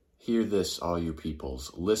Hear this, all you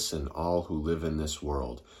peoples. Listen, all who live in this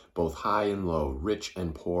world, both high and low, rich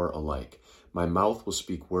and poor alike. My mouth will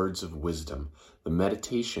speak words of wisdom. The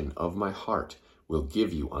meditation of my heart will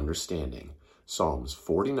give you understanding. Psalms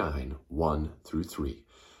 49, 1 through 3.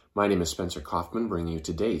 My name is Spencer Coffman, bringing you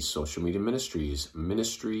today's Social Media Ministries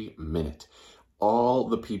Ministry Minute. All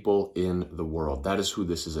the people in the world, that is who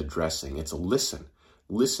this is addressing. It's a listen.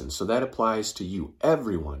 Listen. So that applies to you.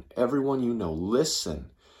 Everyone you know,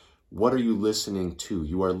 listen. What are you listening to?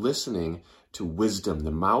 You are listening to wisdom.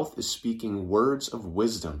 The mouth is speaking words of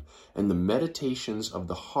wisdom, and the meditations of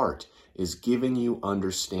the heart is giving you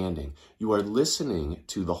understanding. You are listening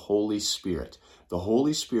to the Holy Spirit. The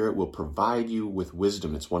Holy Spirit will provide you with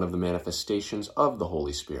wisdom. It's one of the manifestations of the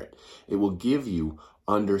Holy Spirit. It will give you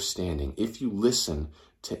understanding if you listen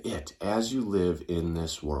to it as you live in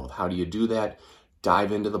this world. How do you do that?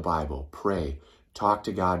 Dive into the Bible, pray, talk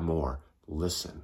to God more, listen.